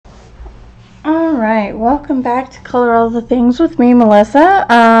Alright, welcome back to Color All the Things with me, Melissa.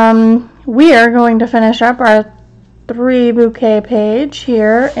 We are going to finish up our 3 bouquet page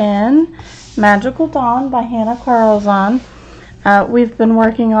here in Magical Dawn by Hanna Karlzon. We've been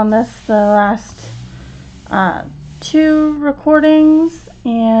working on this the last 2 recordings,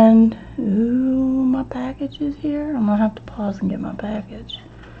 and ooh, my package is here. I'm going to have to pause and get my package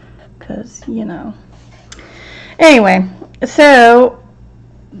because, you know. Anyway, so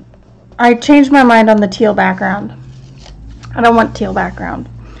I changed my mind on the teal background. I don't want teal background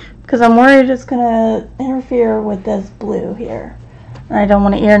because I'm worried it's going to interfere with this blue here. And I don't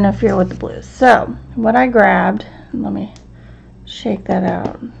want to interfere with the blue. So what I grabbed, let me shake that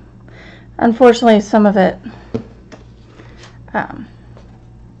out. Unfortunately, some of it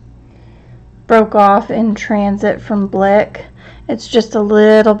broke off in transit from Blick. It's just a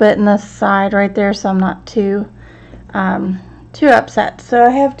little bit in the side right there, so I'm not too upset. So I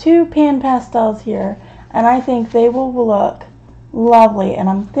have 2 pan pastels here, and I think they will look lovely. And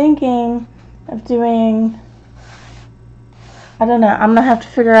I'm thinking of doing, I don't know, I'm gonna have to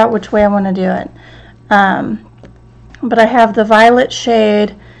figure out which way I want to do it. But I have the violet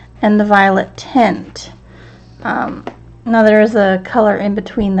shade and the violet tint. Now there is a color in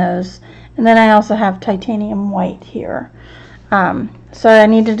between those, and then I also have titanium white here. So I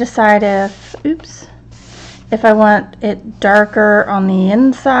need to decide if I want it darker on the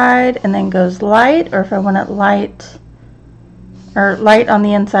inside and then goes light, or if I want it light on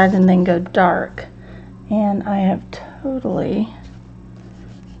the inside and then go dark. And I have totally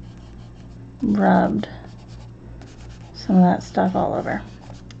rubbed some of that stuff all over.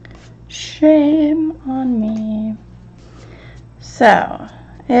 Shame on me. So,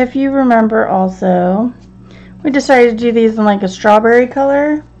 if you remember also, we decided to do these in like a strawberry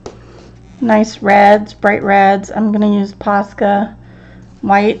color. Nice reds, bright reds. I'm going to use Posca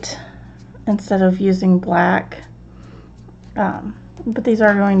white instead of using black. But these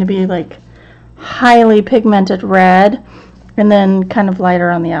are going to be like highly pigmented red and then kind of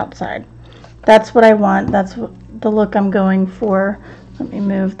lighter on the outside. That's what I want. That's the look I'm going for. Let me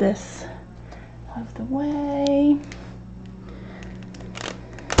move this out of the way.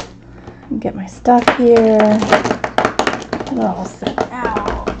 Get my stuff here. Get it all set out.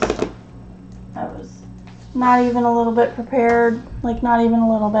 I was not even a little bit prepared, like not even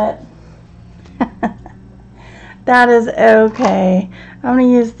a little bit. That is okay. I'm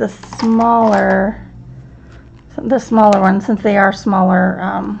going to use the smaller one since they are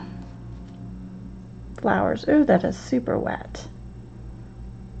smaller flowers. Ooh, that is super wet.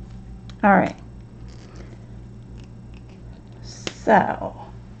 All right. So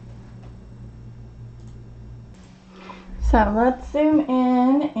let's zoom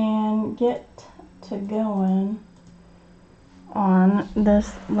in and get to going on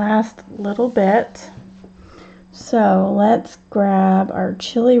this last little bit. So let's grab our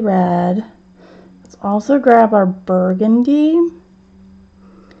chili red. Let's also grab our burgundy.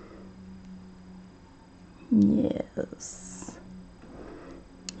 Yes.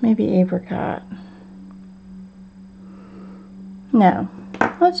 Maybe apricot. No,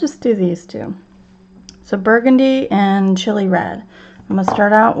 let's just do these 2. So burgundy and chili red. I'm going to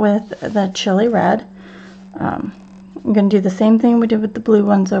start out with the chili red. I'm going to do the same thing we did with the blue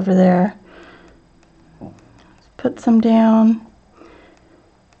ones over there. Put some down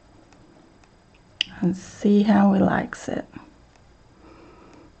and see how we likes it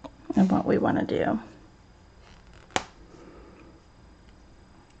and what we want to do.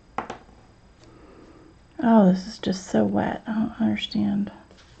 Oh, this is just so wet. I don't understand.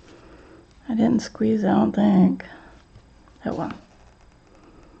 I didn't squeeze, I don't think. Oh well.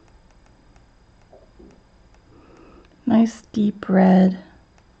 Nice deep red.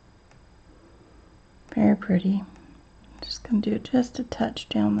 Very pretty. Just gonna do just a touch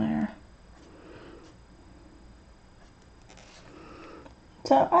down there.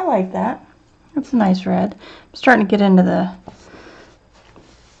 So I like that. That's a nice red. I'm starting to get into the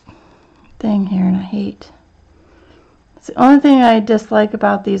thing here, and I hate. It's the only thing I dislike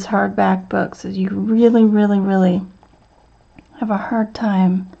about these hardback books is you really, really, really have a hard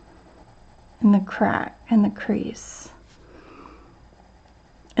time in the crack, in the crease,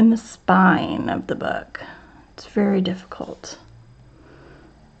 in the spine of the book. It's very difficult.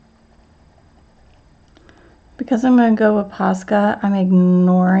 Because I'm going to go with Posca, I'm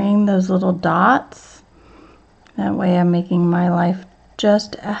ignoring those little dots. That way I'm making my life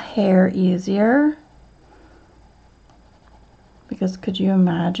just a hair easier. Because could you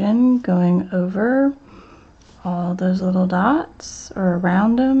imagine going over all those little dots, or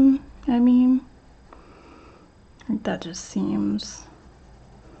around them, I mean? That just seems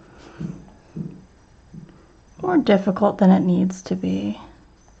more difficult than it needs to be.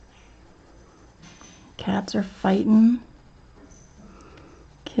 Cats are fighting.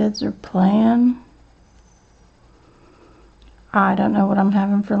 Kids are playing. I don't know what I'm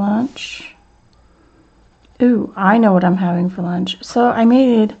having for lunch. Ooh, I know what I'm having for lunch. So I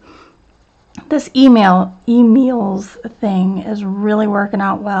made this e-meals thing is really working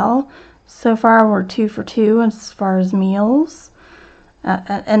out well. So far we're 2 for 2 as far as meals.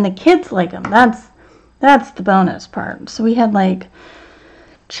 And the kids like them. That's the bonus part. So we had like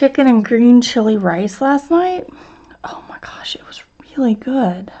chicken and green chili rice last night. Oh my gosh, it was really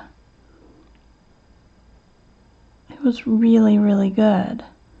good. It was really, really good.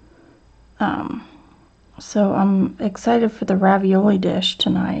 So I'm excited for the ravioli dish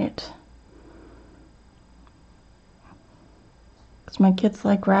tonight. Because my kids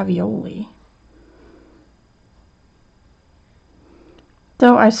like ravioli.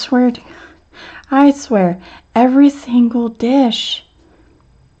 Though I swear, every single dish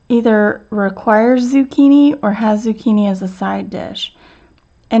either requires zucchini or has zucchini as a side dish.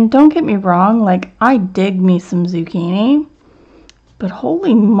 And don't get me wrong, like, I dig me some zucchini, but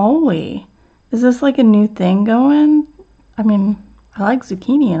holy moly, is this like a new thing going? I mean, I like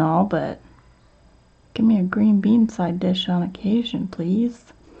zucchini and all, but give me a green bean side dish on occasion, please.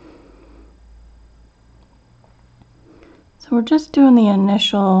 So we're just doing the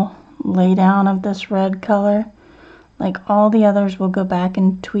initial laydown of this red color. Like, all the others will go back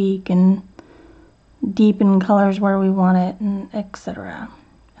and tweak and deepen colors where we want it, and etc.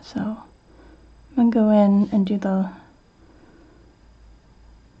 So I'm going to go in and do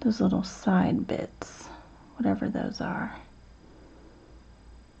those little side bits, whatever those are.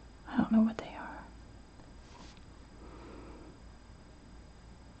 I don't know what they are.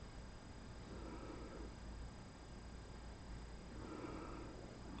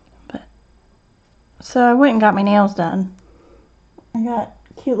 But so I went and got my nails done. I got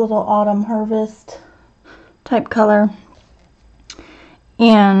cute little autumn harvest type color.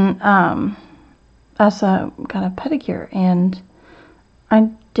 And also got a pedicure, and I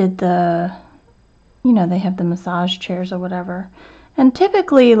did the, you know, they have the massage chairs or whatever. And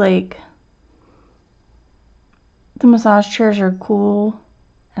typically, like, the massage chairs are cool,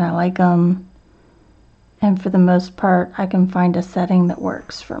 and I like them. And for the most part, I can find a setting that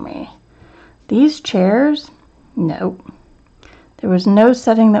works for me. These chairs, nope. There was no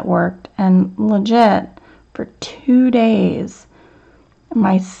setting that worked, and legit, for 2 days,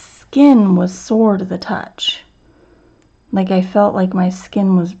 my skin was sore to the touch. Like, I felt like my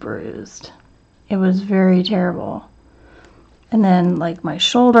skin was bruised. It was very terrible. And then, like, my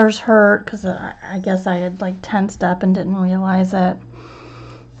shoulders hurt because I guess I had, like, tensed up and didn't realize it.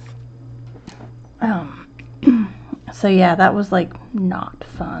 So yeah, that was, like, not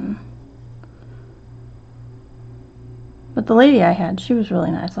fun. But the lady I had, she was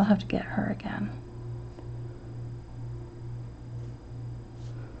really nice. I'll have to get her again.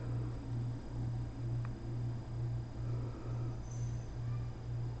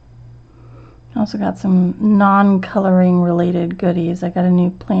 I also got some non-coloring related goodies. I got a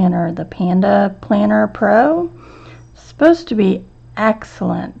new planner, the Panda Planner Pro. It's supposed to be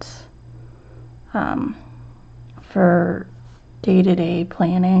excellent for day-to-day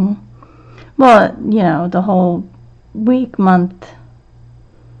planning. Well, you know, the whole week, month,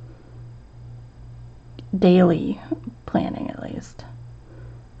 daily planning at least.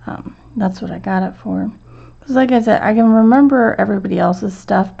 That's what I got it for. Because like I said, I can remember everybody else's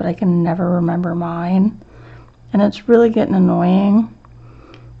stuff, but I can never remember mine. And it's really getting annoying.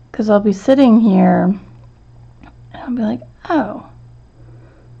 Because I'll be sitting here, and I'll be like, oh,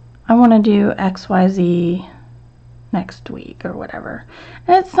 I want to do XYZ next week or whatever.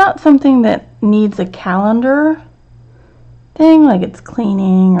 And it's not something that needs a calendar thing, like it's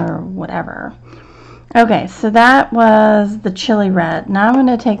cleaning or whatever. Okay, so that was the chili red. Now I'm going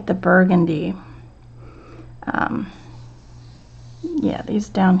to take the burgundy. Yeah, these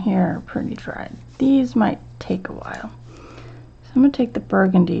down here are pretty dry. These might take a while. So I'm going to take the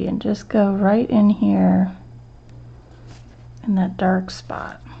burgundy and just go right in here in that dark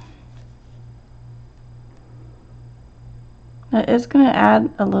spot. Now it's going to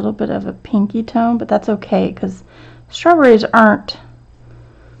add a little bit of a pinky tone, but that's okay because strawberries aren't.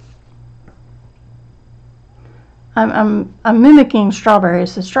 I'm mimicking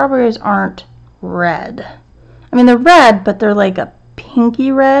strawberries, so strawberries aren't red. I mean, they're red, but they're like a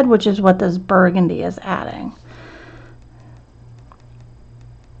pinky red, which is what this burgundy is adding.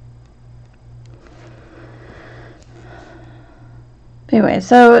 Anyway,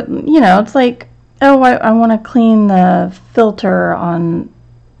 so, you know, it's like, oh, I want to clean the filter on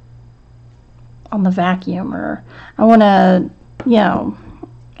on the vacuum, or I want to, you know,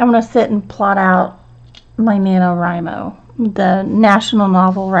 I want to sit and plot out my NaNoWriMo. The National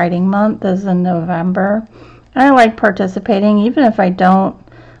Novel Writing Month is in November. I like participating, even if I don't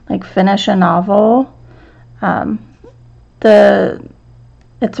like finish a novel.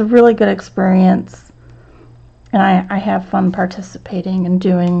 It's a really good experience, and I have fun participating and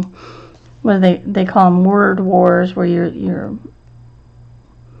doing what they call them, word wars, where you're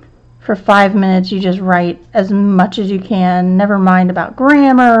for 5 minutes you just write as much as you can, never mind about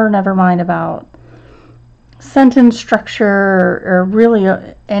grammar, never mind about sentence structure, or really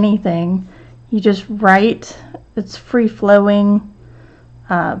anything. You just write. It's free flowing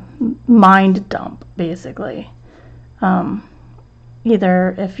mind dump, basically.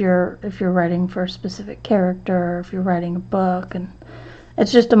 Either if you're writing for a specific character, or if you're writing a book, and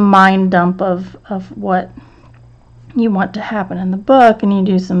it's just a mind dump of what you want to happen in the book, and you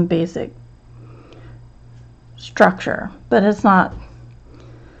do some basic structure, but it's not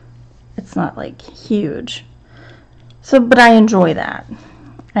like huge. So, but I enjoy that.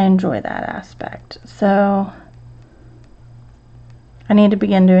 I enjoy that aspect. So I need to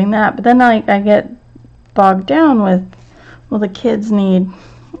begin doing that. But then I get bogged down with, well, the kids need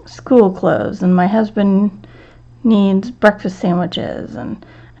school clothes, and my husband needs breakfast sandwiches, and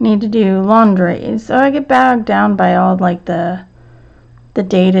I need to do laundry. So I get bogged down by all like the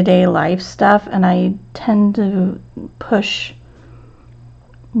day-to-day life stuff, and I tend to push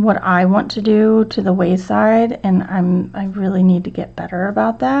what I want to do to the wayside, and I really need to get better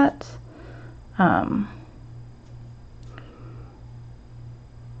about that.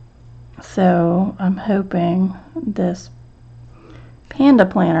 So I'm hoping this Panda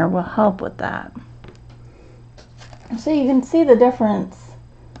planner will help with that. So you can see the difference.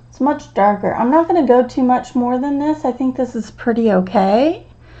 It's much darker. I'm not going to go too much more than this. I think this is pretty okay.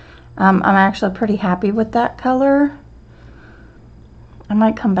 I'm actually pretty happy with that color. I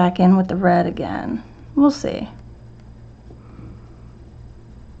might come back in with the red again. We'll see.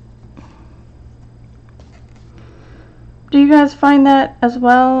 Do you guys find that as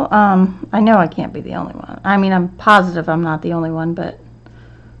well? I know I can't be the only one. I mean, I'm positive I'm not the only one, but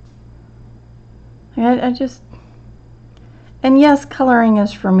I just... And yes, coloring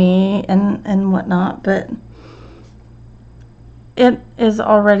is for me and whatnot, but it is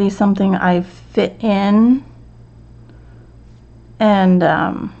already something I fit in. And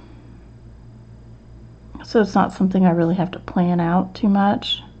so it's not something I really have to plan out too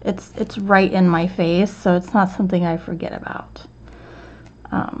much. It's right in my face, so it's not something I forget about.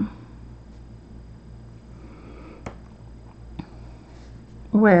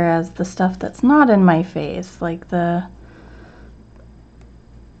 Whereas the stuff that's not in my face, like I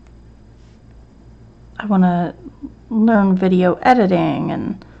want to learn video editing,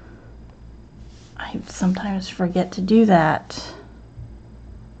 and I sometimes forget to do that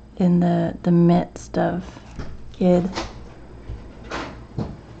in the midst of kid.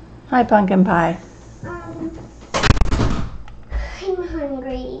 Hi, Pumpkin Pie. I'm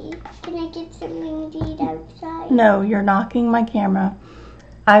hungry. Can I get something to eat outside? No, you're knocking my camera.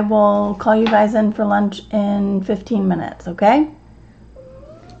 I will call you guys in for lunch in 15 minutes, okay?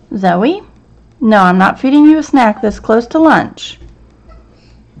 Zoe? No, I'm not feeding you a snack this close to lunch.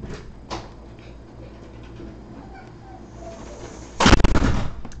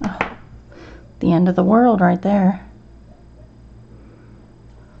 Oh, the end of the world right there.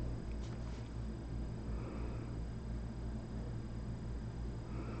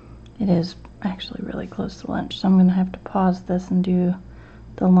 It is actually really close to lunch, so I'm going to have to pause this and do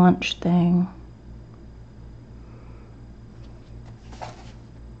the lunch thing.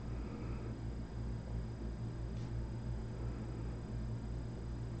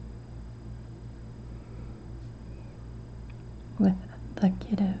 With the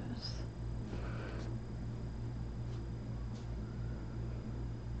kiddos.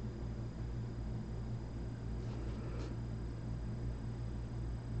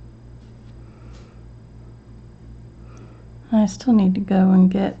 I still need to go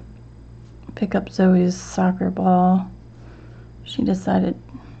and pick up Zoe's soccer ball. She decided,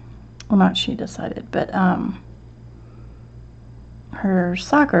 well, not she decided, but her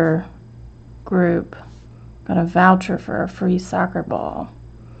soccer group got a voucher for a free soccer ball.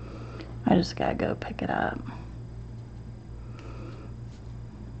 I just gotta go pick it up.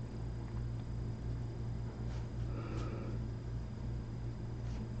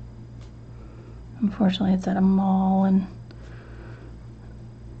 Unfortunately, it's at a mall, and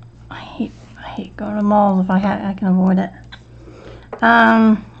I hate going to malls if I can avoid it.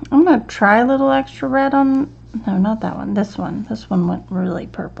 I'm gonna try a little extra red on. No, not that one. This one. This one went really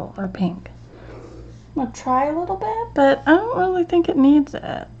purple or pink. I'm gonna try a little bit, but I don't really think it needs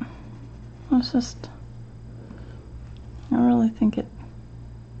it. Let's just, I really think it,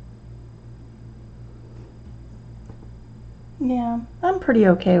 yeah, I'm pretty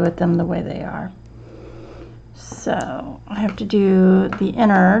okay with them the way they are. So I have to do the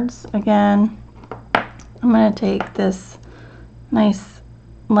innards again. I'm going to take this nice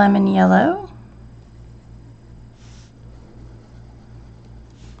lemon yellow,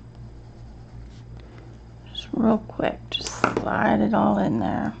 just real quick, just slide it all in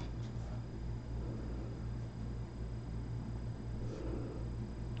there.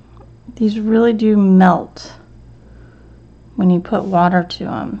 These really do melt when you put water to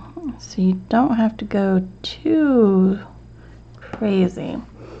them, so you don't have to go too crazy.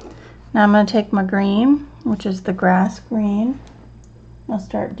 Now I'm going to take my green, which is the grass green. I'll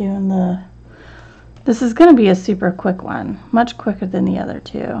start doing this is going to be a super quick one, much quicker than the other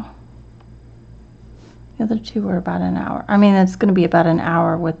two. The other two were about an hour. I mean, it's going to be about an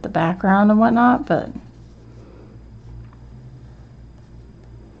hour with the background and whatnot, but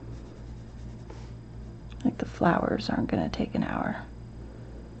like the flowers aren't going to take an hour.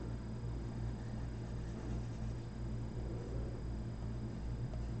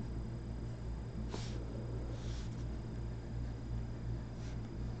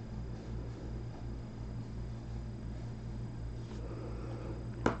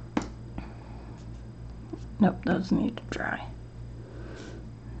 Nope, those need to dry.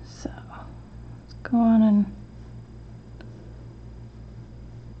 So let's go on and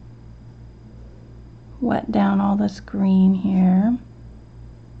wet down all this green here.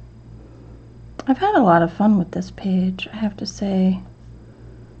 I've had a lot of fun with this page, I have to say.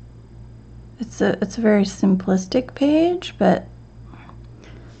 It's a very simplistic page, but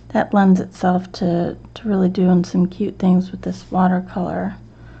that lends itself to really doing some cute things with this watercolor.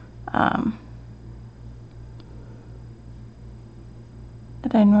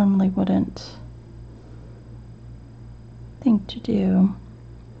 That I normally wouldn't think to do.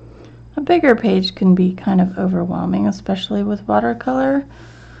 A bigger page can be kind of overwhelming, especially with watercolor.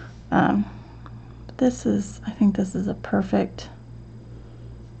 But I think this is a perfect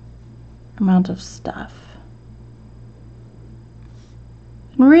amount of stuff.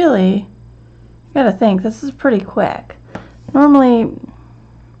 And really, you gotta think, this is pretty quick. Normally,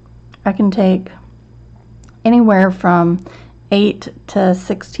 I can take anywhere from 8 to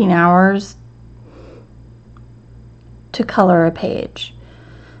 16 hours to color a page,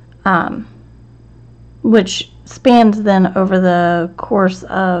 which spans then over the course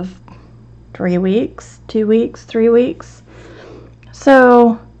of 3 weeks, 2 weeks, 3 weeks.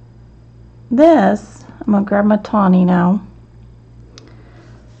 So this, I'm going to grab my tawny now.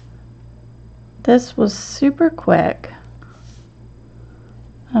 This was super quick.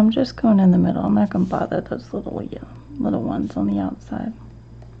 I'm just going in the middle. I'm not going to bother those little ones on the outside.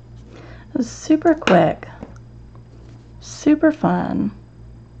 It was super quick, super fun.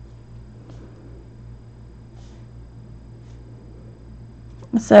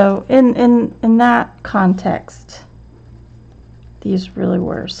 So in that context, these really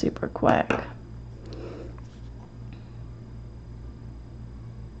were super quick. Let's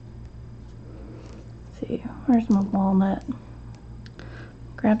see, where's my walnut?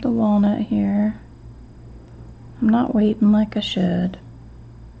 Grab the walnut here. I'm not waiting like I should.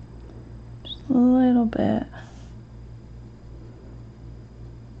 Just a little bit.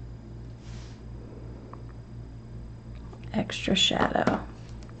 Extra shadow.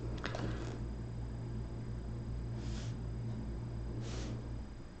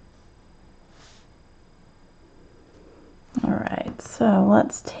 Alright, so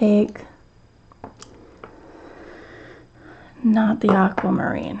let's take, not the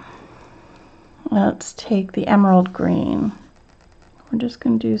aquamarine. Let's take the emerald green. We're just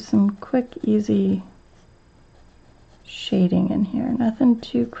going to do some quick, easy shading in here. Nothing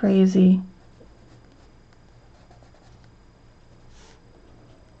too crazy.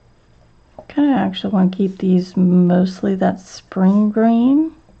 Kind of actually want to keep these mostly that spring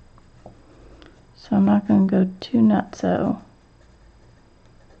green. So I'm not going to go too nutso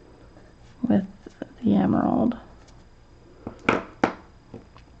with the emerald.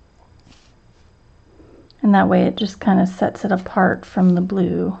 And that way it just kind of sets it apart from the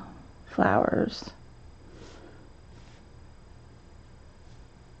blue flowers.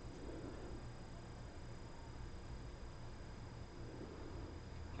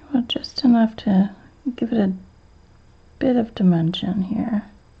 Well, just enough to give it a bit of dimension here.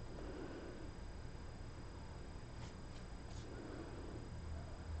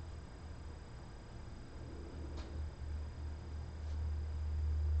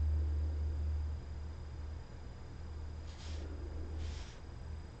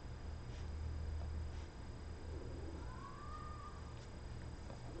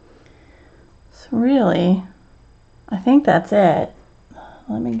 really, I think that's it.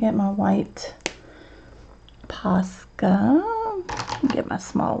 Let me get my white Posca. Get my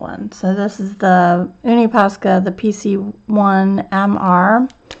small one. So this is the Uni Posca, the PC1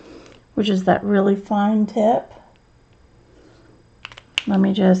 MR, which is that really fine tip. Let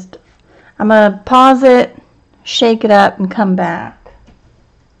me just, I'm going to pause it, shake it up, and come back.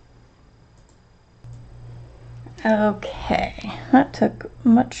 Okay, that took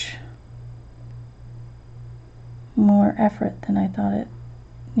much more effort than I thought it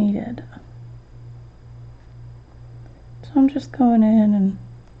needed. So I'm just going in and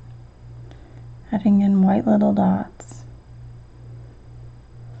adding in white little dots.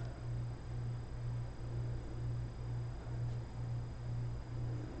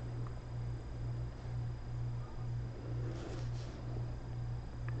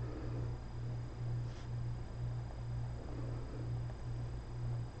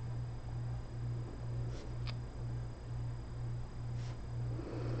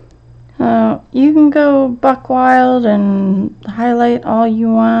 You can go buck wild and highlight all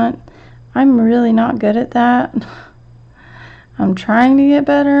you want. I'm really not good at that. I'm trying to get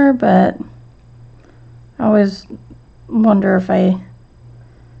better, but I always wonder if I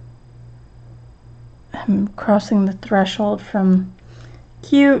am crossing the threshold from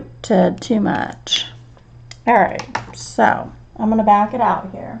cute to too much. Alright, so I'm going to back it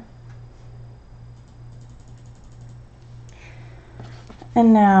out here.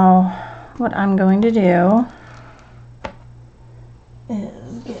 And now what I'm going to do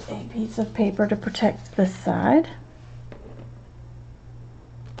is get a piece of paper to protect this side.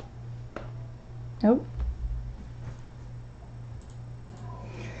 Nope.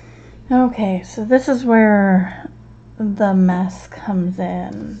 Okay, so this is where the mess comes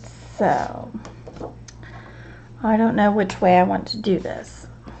in. So I don't know which way I want to do this.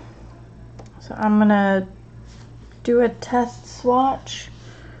 So I'm gonna do a test swatch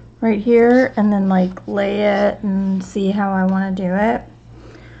right here and then like lay it and see how I want to do it.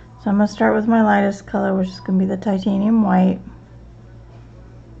 So I'm going to start with my lightest color, which is going to be the titanium white.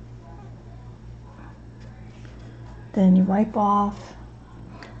 Then you wipe off.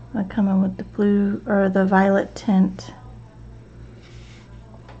 I'm going to come in with the blue or the violet tint.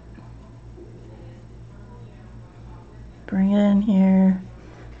 Bring it in here.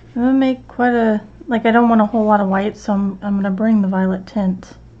 I'm going to make quite a, like I don't want a whole lot of white, so I'm going to bring the violet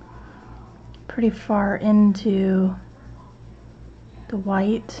tint pretty far into the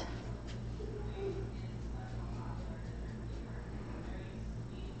white.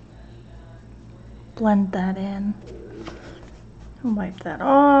 Blend that in. Wipe that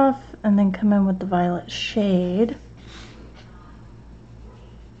off and then come in with the violet shade.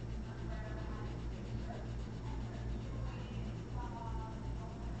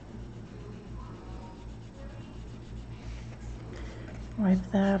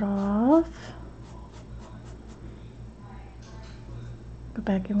 Wipe that off. Go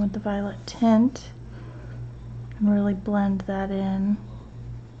back in with the violet tint and really blend that in.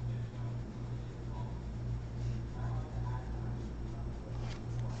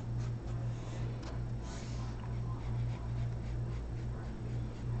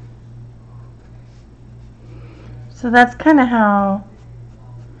 So that's kind of how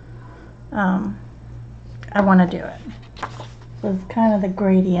I want to do it. So it's kind of the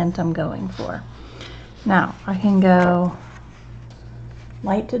gradient I'm going for. Now I can go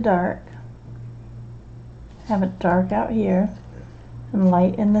light to dark, have it dark out here and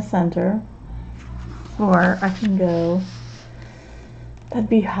light in the center, or I can go, that'd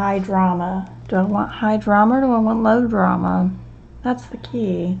be high drama. Do I want high drama or do I want low drama? That's the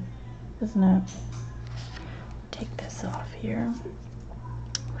key, isn't it? Take this off here.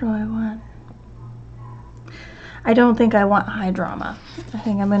 What do I want? I don't think I want high drama. I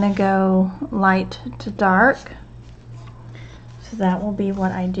think I'm gonna go light to dark. So that will be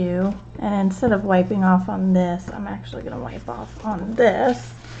what I do. And instead of wiping off on this, I'm actually gonna wipe off on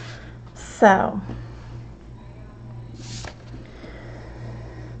this. So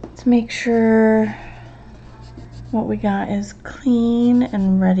let's make sure what we got is clean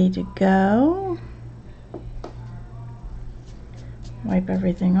and ready to go. Wipe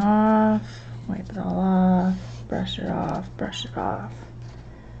everything off, wipe it all off, brush it off, brush it off.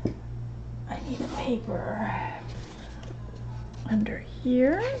 I need a paper under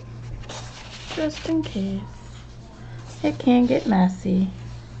here, just in case. It can get messy.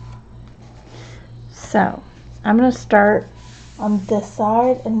 So, I'm going to start on this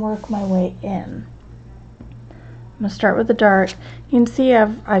side and work my way in. I'm going to start with the dark. You can see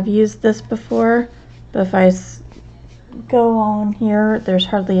I've used this before, but if I go on here. There's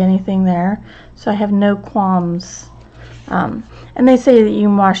hardly anything there, so I have no qualms. And they say that you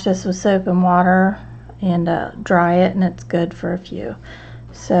can wash this with soap and water and dry it, and it's good for a few.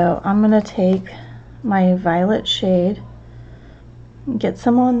 So I'm gonna take my violet shade and get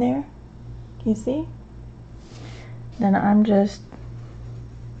some on there. Can you see? Then I'm just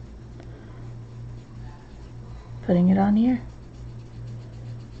putting it on here.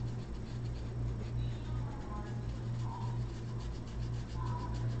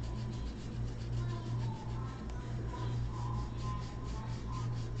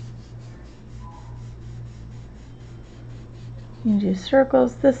 You can do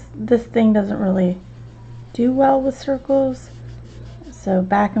circles. This thing doesn't really do well with circles, so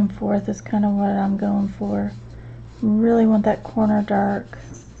back and forth is kind of what I'm going for. Really want that corner dark,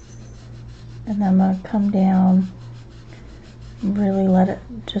 and then I'm going to come down and really let it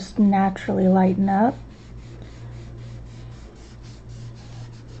just naturally lighten up.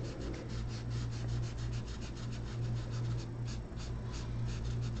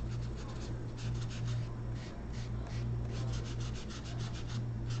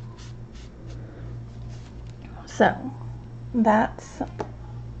 So that's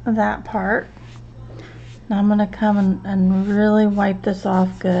that part. Now I'm going to come and really wipe this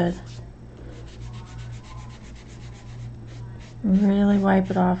off good. Really wipe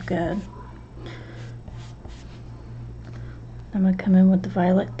it off good. I'm going to come in with the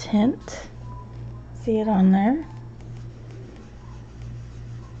violet tint. See it on there?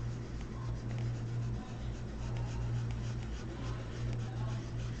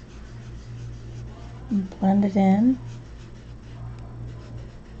 And blend it in.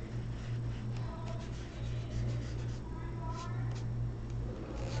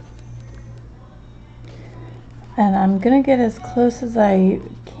 And I'm gonna get as close as I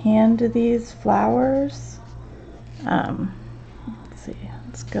can to these flowers. Let's see,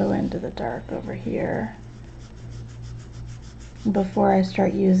 let's go into the dark over here before I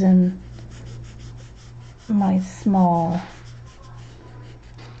start using my small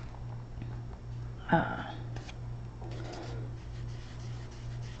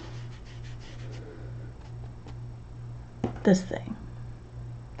this thing,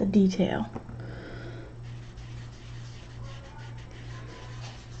 the detail.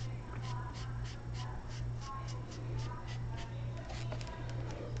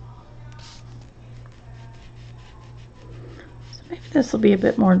 So maybe this will be a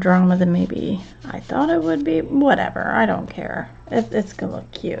bit more drama than maybe I thought it would be. Whatever, I don't care. It's gonna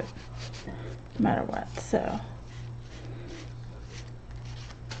look cute no matter what. So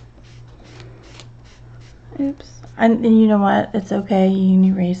oops. And you know what? It's okay. You can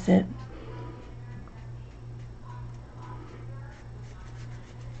erase it.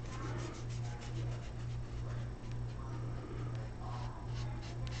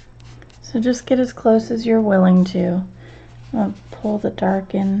 So just get as close as you're willing to. I'll pull the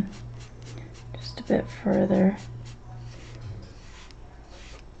dark in just a bit further.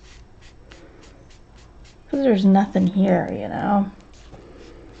 Because there's nothing here, you know.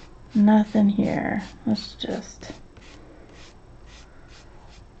 Nothing here. Let's just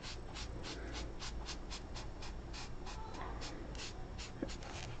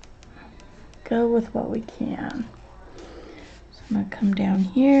go with what we can. So I'm going to come down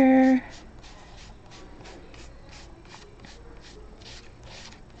here.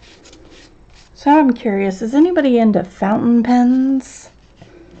 So I'm curious, is anybody into fountain pens?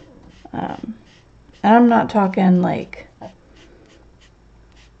 And I'm not talking like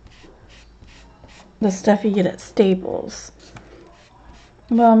the stuff you get at Staples.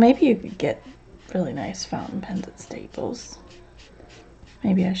 Well, maybe you could get really nice fountain pens at Staples.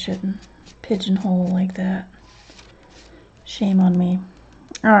 Maybe I shouldn't pigeonhole like that. Shame on me.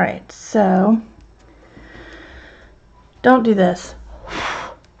 Alright, so don't do this.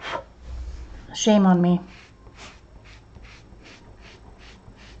 Shame on me.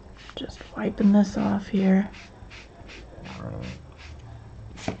 Just wiping this off here.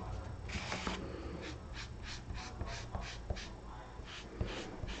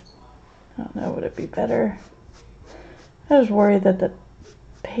 I don't know, would it be better? I was worried that the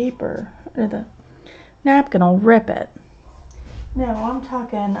paper or the napkin will rip it. No, I'm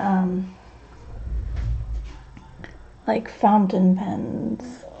talking like fountain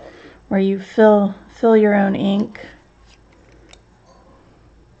pens where you fill your own ink.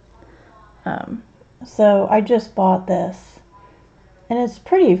 So I just bought this, and it's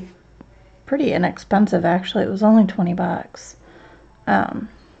pretty inexpensive actually. It was only 20 bucks. I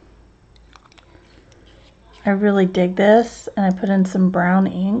really dig this, and I put in some brown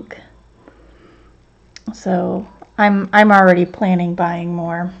ink. So I'm already planning buying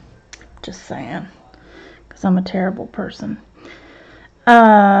more. Just saying, because I'm a terrible person.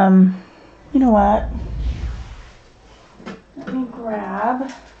 You know what? Let me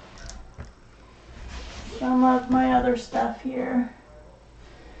grab some of my other stuff here.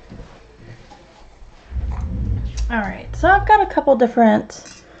 Alright, so I've got a couple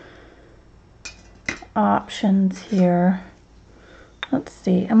different options here. Let's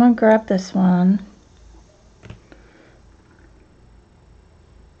see, I'm going to grab this one.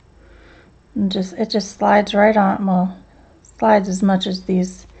 And it just slides right on, well, slides as much as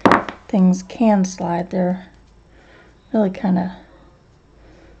these things can slide. They're really kind of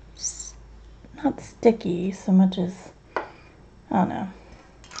not sticky so much as, I don't know.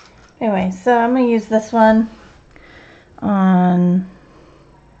 Anyway, so I'm going to use this one on,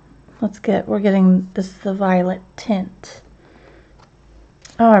 we're getting, this is the violet tint.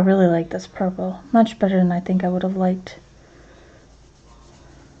 Oh, I really like this purple. Much better than I think I would have liked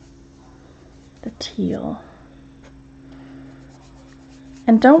the teal.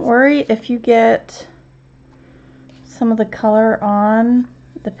 And don't worry if you get some of the color on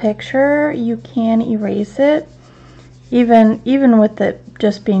the picture, you can erase it. Even with it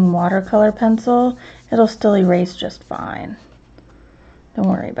just being watercolor pencil, it'll still erase just fine. Don't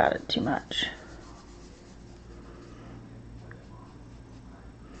worry about it too much.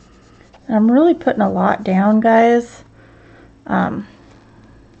 I'm really putting a lot down, guys, because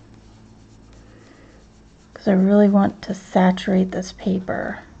I really want to saturate this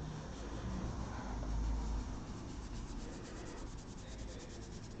paper.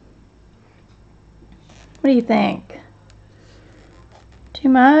 What do you think? Too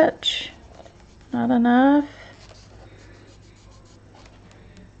much? Not enough?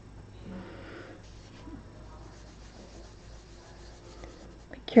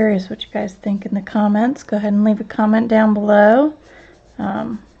 Be curious what you guys think in the comments. Go ahead and leave a comment down below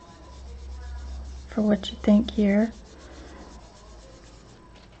for what you think here.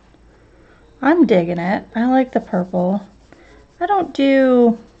 I'm digging it. I like the purple. I don't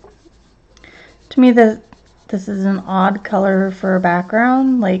do, to me this is an odd color for a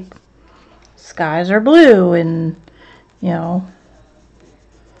background. Like skies are blue and, you know,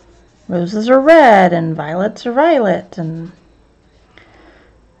 roses are red and violets are violet, and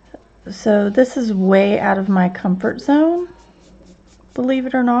so this is way out of my comfort zone, believe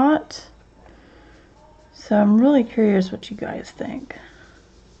it or not. So I'm really curious what you guys think.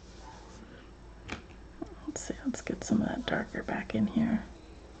 Let's see, let's get some of that darker back in here.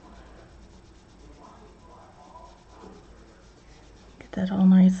 Get that all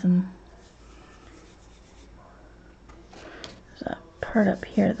nice, and there's a part up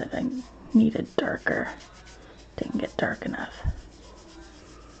here that I needed darker. Didn't get dark enough.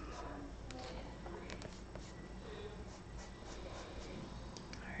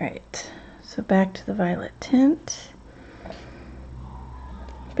 Alright, so back to the violet tint.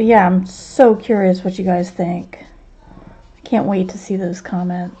 But yeah, I'm so curious what you guys think. I can't wait to see those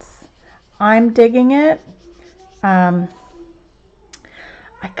comments. I'm digging it. I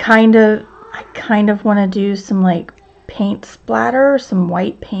kind of want to do some like paint splatter, some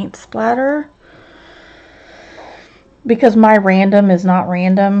white paint splatter, because my random is not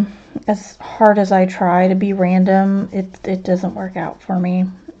random. As hard as I try to be random, it doesn't work out for me.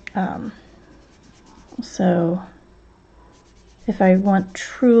 So if I want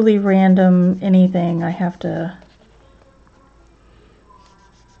truly random anything, I have to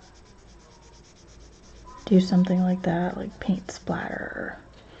do something like that, like paint splatter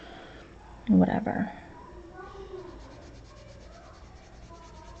or whatever.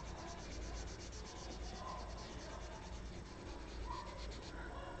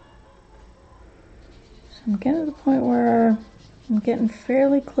 So I'm getting to the point where I'm getting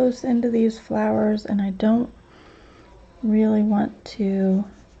fairly close into these flowers, and I don't really want to,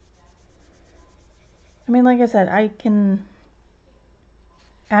 I mean, like I said, I can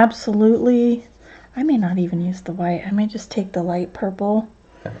absolutely, I may not even use the white. I may just take the light purple.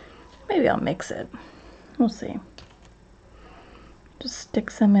 Maybe I'll mix it. We'll see. Just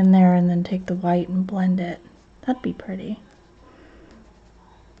stick some in there and then take the white and blend it. That'd be pretty.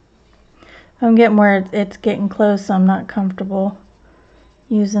 I'm getting where it's getting close, so I'm not comfortable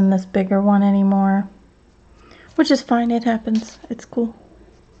using this bigger one anymore, which is fine. It happens. It's cool.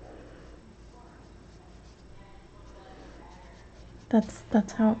 That's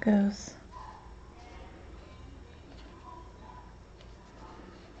how it goes.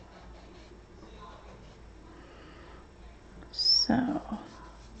 So,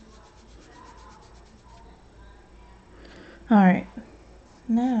 all right,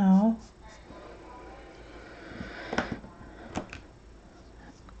 now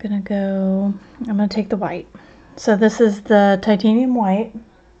gonna take the white. So this is the titanium white,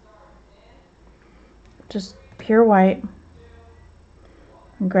 just pure white,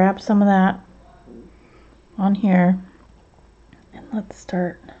 and grab some of that on here, and let's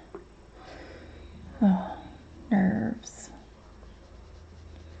start. Oh, nerves.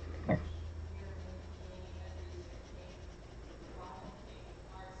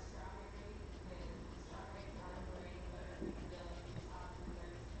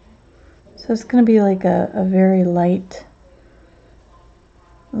 So it's going to be like a very light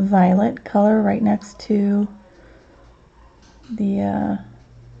violet color right next to the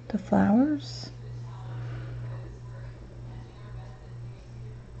flowers.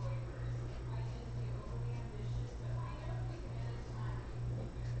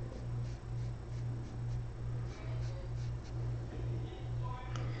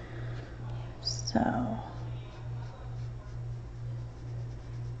 So,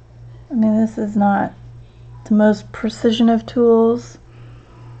 I mean, this is not the most precision of tools,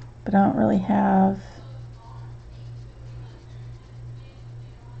 but I don't really have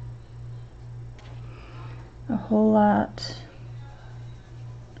a whole lot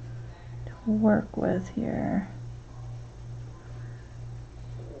to work with here.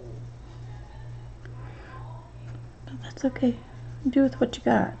 But that's okay. Do with what you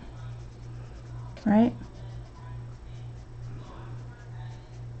got, right?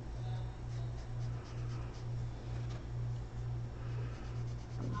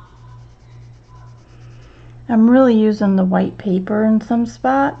 I'm really using the white paper in some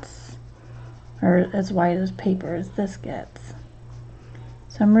spots, or as white as paper as this gets.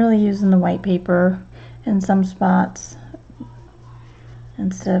 So I'm really using the white paper in some spots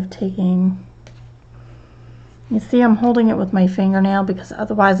instead of taking, you see I'm holding it with my fingernail because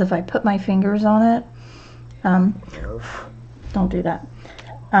otherwise if I put my fingers on it, don't do that.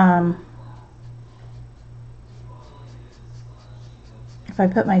 If I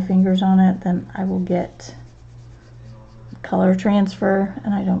put my fingers on it, then I will get color transfer,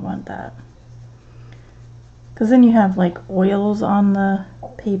 and I don't want that. Because then you have like oils on the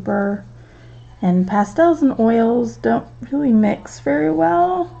paper, and pastels and oils don't really mix very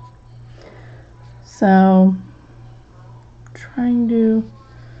well. So trying to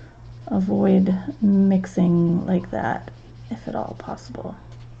avoid mixing like that if at all possible.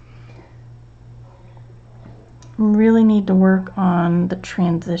 Really need to work on the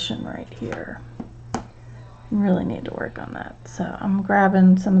transition right here. Really need to work on that. So I'm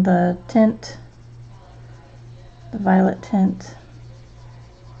grabbing some of the tint, the violet tint.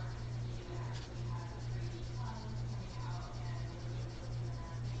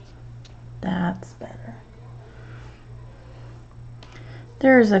 That's better.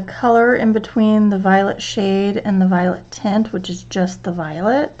 There's a color in between the violet shade and the violet tint, which is just the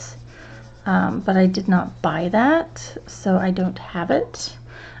violet. But I did not buy that, so I don't have it.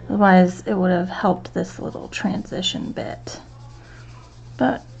 Otherwise, it would have helped this little transition bit.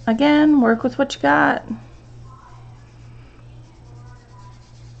 But again, work with what you got.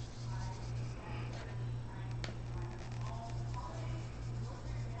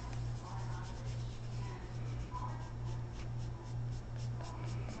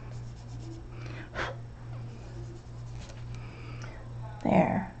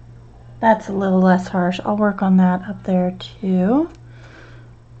 There. That's a little less harsh. I'll work on that up there too.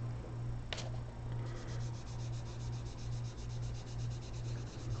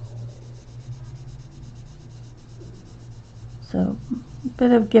 So a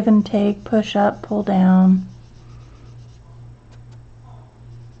bit of give and take, push up, pull down.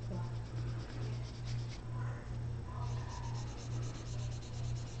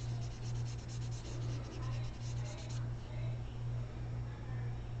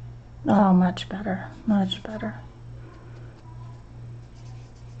 Oh, much better, much better.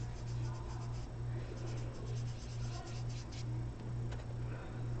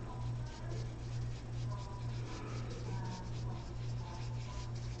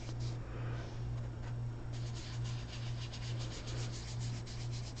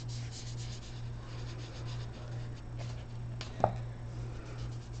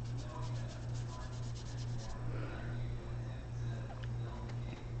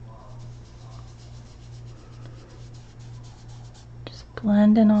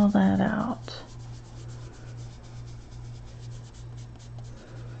 Blending all that out.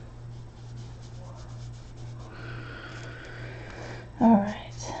 All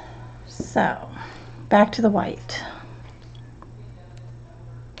right, so back to the white.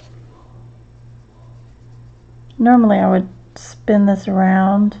 Normally I would spin this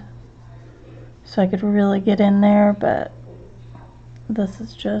around so I could really get in there, but This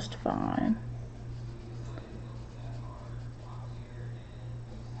is just fine.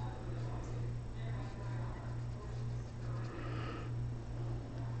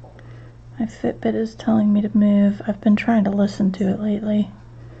 My Fitbit is telling me to move. I've been trying to listen to it lately.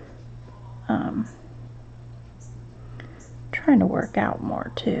 Trying to work out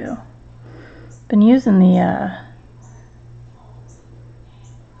more too. Been using the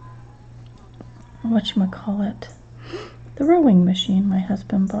whatchamacallit, the rowing machine my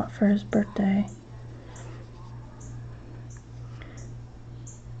husband bought for his birthday.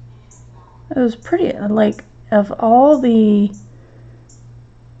 It was pretty, like, of all the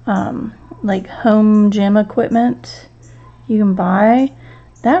like home gym equipment you can buy,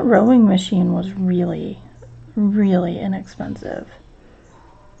 that rowing machine was really, really inexpensive,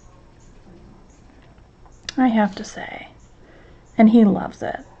 I have to say. And he loves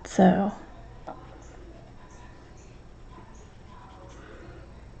it, so.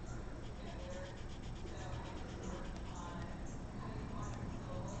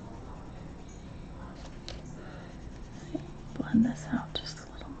 Blend this out just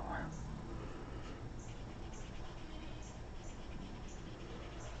a little more.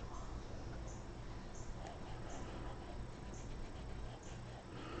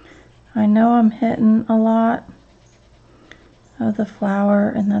 I know I'm hitting a lot of the flower,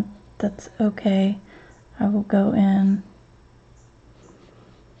 and that's okay. I will go in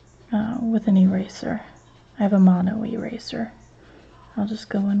with an eraser. I have a mono eraser. I'll just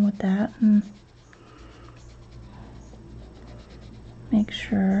go in with that and make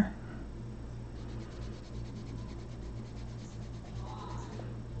sure.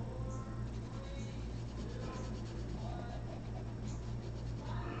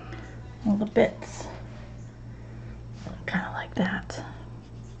 All the bits, kind of like that.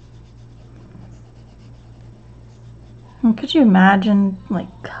 And could you imagine, like,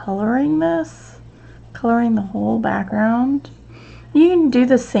 coloring this? Coloring the whole background? You can do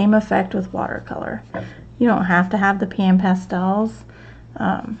the same effect with watercolor. You don't have to have the pan pastels,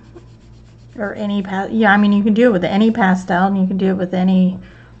 or any yeah, I mean, you can do it with any pastel, and you can do it with any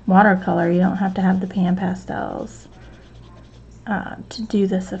watercolor. You don't have to have the pan pastels to do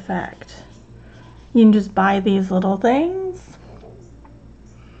this effect. You can just buy these little things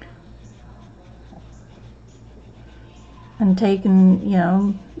and take and, you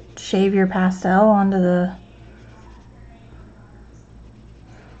know, shave your pastel onto the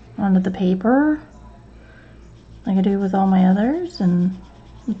paper, like I do with all my others, and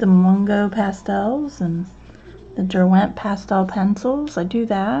with the Mungo pastels and the Derwent pastel pencils. I do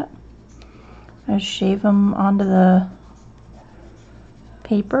that. I shave them onto the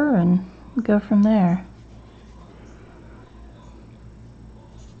paper and go from there.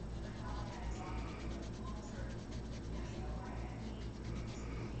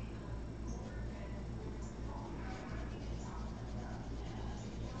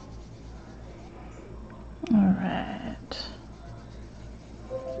 Alright.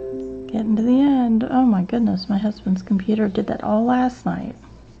 Getting to the end. Oh my goodness, my husband's computer did that all last night.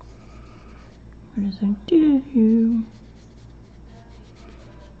 We're just like, doo-doo-doo.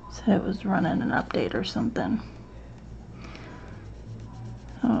 Said it was running an update or something.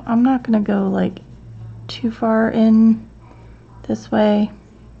 So I'm not gonna go like too far in this way.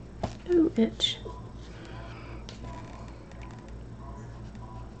 Ooh, itch.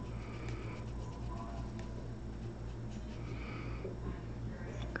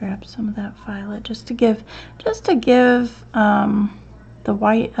 Grab some of that violet just to give the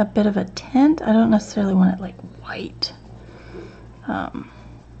white a bit of a tint. I don't necessarily want it like white, but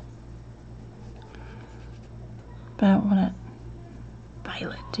I don't want it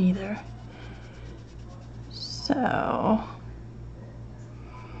violet either. So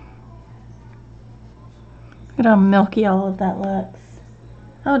look at how milky all of that looks.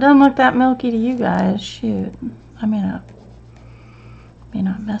 Oh, it doesn't look that milky to you guys. Shoot, I may not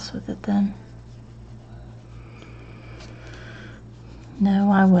mess with it then.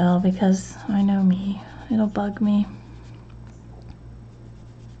 No, I will, because I know me. It'll bug me.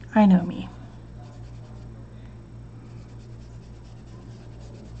 I know me.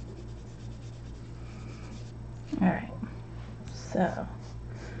 Alright, so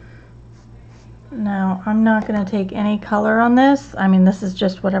now I'm not going to take any color on this. I mean, this is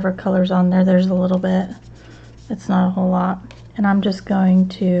just whatever color's on there. There's a little bit. It's not a whole lot. And I'm just going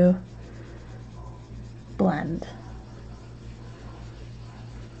to blend.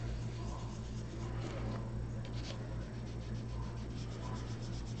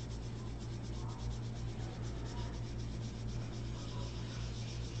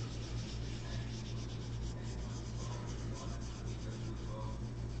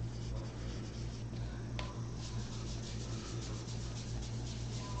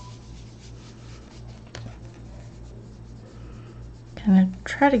 Gonna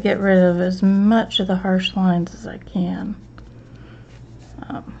try to get rid of as much of the harsh lines as I can.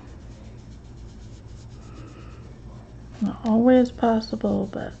 Not always possible,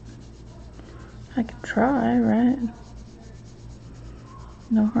 but I could try, right?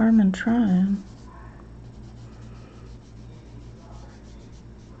 No harm in trying.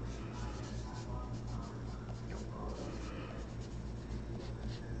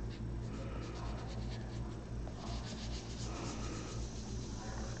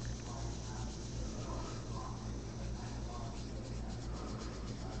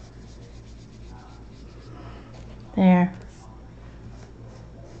 There.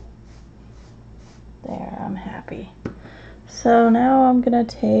 There, I'm happy. So now I'm gonna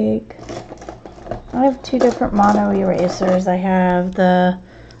take, I have two different mono erasers. I have the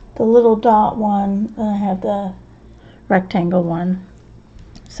little dot one, and I have the rectangle one.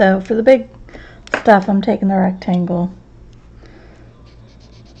 So for the big stuff, I'm taking the rectangle.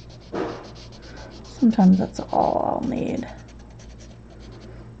 Sometimes that's all I'll need.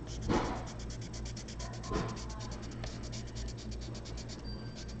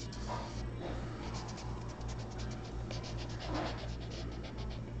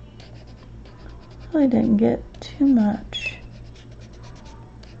 Really didn't get too much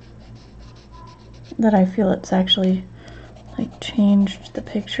that I feel it's actually like changed the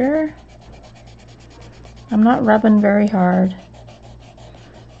picture. I'm not rubbing very hard,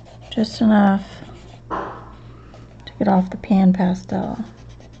 just enough to get off the pan pastel,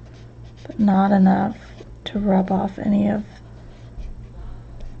 but not enough to rub off any of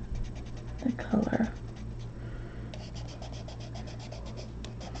the color.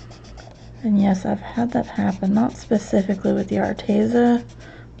 And yes, I've had that happen, not specifically with the Arteza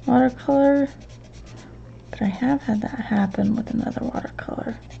watercolor, but I have had that happen with another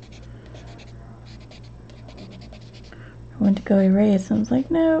watercolor. I went to go erase and I was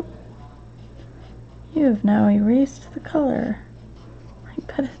like, nope, you have now erased the color. Like,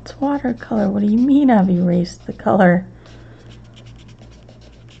 but it's watercolor. What do you mean I've erased the color?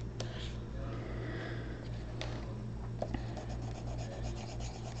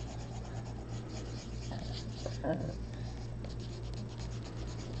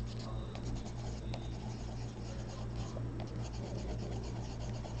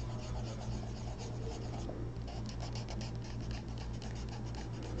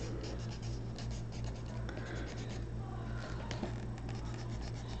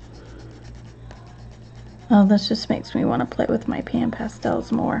 Oh, this just makes me want to play with my pan pastels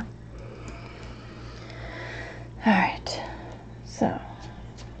more. Alright, so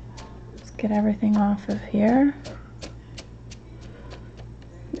let's get everything off of here.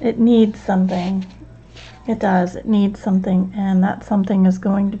 It needs something. It does. It needs something, and that something is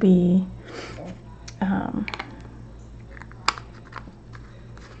going to be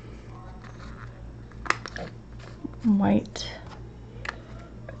white.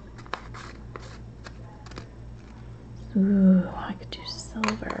 Ooh, I could do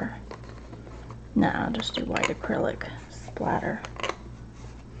silver. No, I'll just do white acrylic splatter.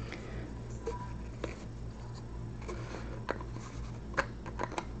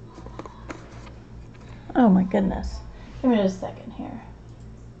 Oh my goodness. Give me just a second here.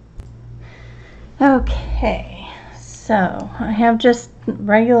 Okay, so I have just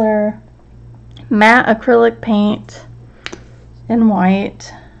regular matte acrylic paint in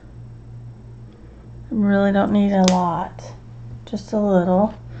white. Really don't need a lot, just a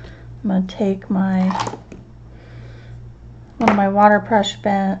little. I'm going to take one of my water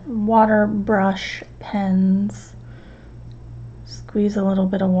brush pens, squeeze a little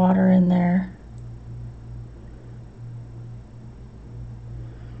bit of water in there.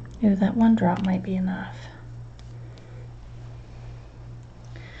 Ooh, that one drop might be enough.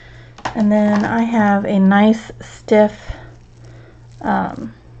 And then I have a nice stiff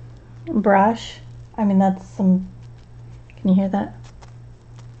brush. I mean, that's some, can you hear that?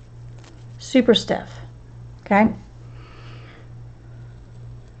 Super stiff, okay?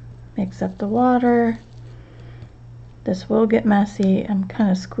 Mix up the water. This will get messy. I'm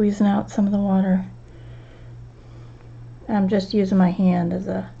kind of squeezing out some of the water. I'm just using my hand as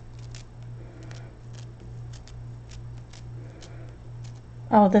a,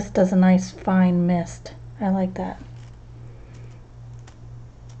 oh, this does a nice fine mist. I like that.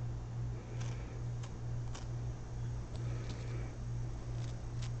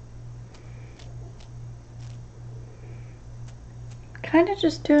 Kind of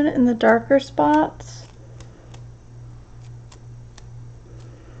just doing it in the darker spots.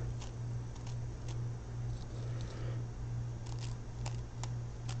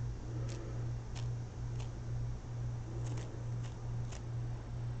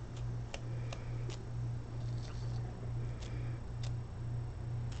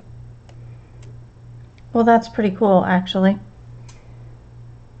 Well, that's pretty cool, actually.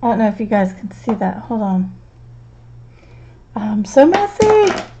 I don't know if you guys can see that. Hold on. So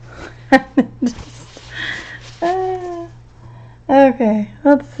messy. Okay,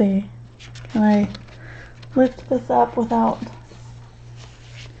 let's see. Can I lift this up without...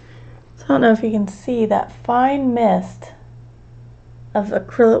 So I don't know if you can see that fine mist of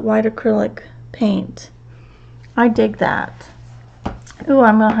acrylic, white acrylic paint. I dig that. Ooh,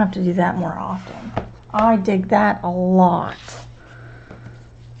 I'm gonna have to do that more often. I dig that a lot.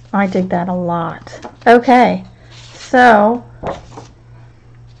 I dig that a lot. Okay, so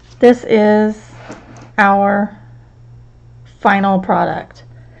this is our final product.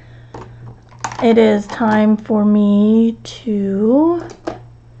 It is time for me to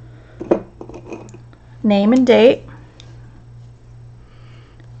name and date.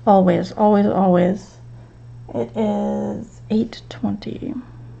 Always, always, always. It is 8:20.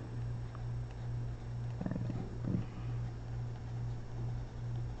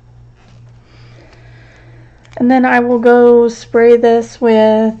 And then I will go spray this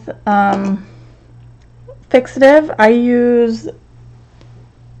with fixative. I use,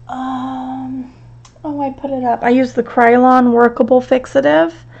 I put it up. I use the Karlzon workable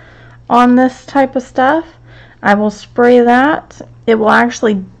fixative on this type of stuff. I will spray that. It will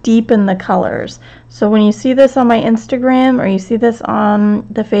actually deepen the colors. So when you see this on my Instagram or you see this on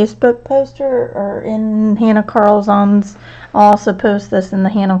the Facebook poster or in Hanna Karlzon's, I'll also post this in the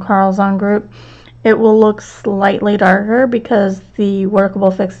Hanna Karlzon group. It will look slightly darker because the workable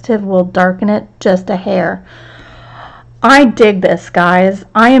fixative will darken it just a hair. I dig this, guys.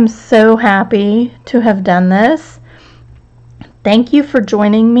 I am so happy to have done this. Thank you for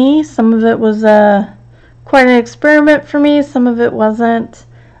joining me. Some of it was quite an experiment for me. Some of it wasn't.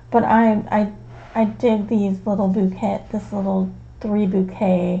 But I dig these little bouquet, this little 3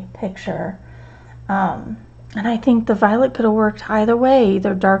 bouquet picture. And I think the violet could have worked either way,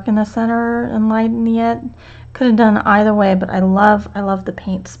 either darken the center and lighten it. Could have done either way, but I love the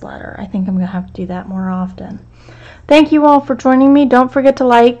paint splatter. I think I'm gonna have to do that more often. Thank you all for joining me. Don't forget to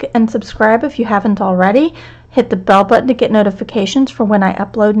like and subscribe if you haven't already. Hit the bell button to get notifications for when I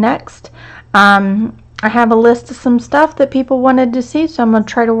upload next. I have a list of some stuff that people wanted to see, so I'm gonna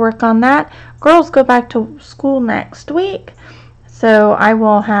try to work on that. Girls go back to school next week. So I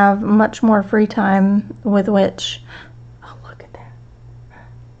will have much more free time with which, oh look at that,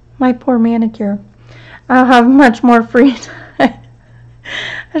 my poor manicure. I'll have much more free time.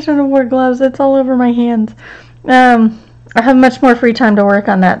 I should have worn gloves, it's all over my hands. I have much more free time to work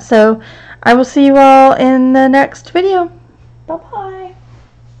on that. So I will see you all in the next video. Bye bye.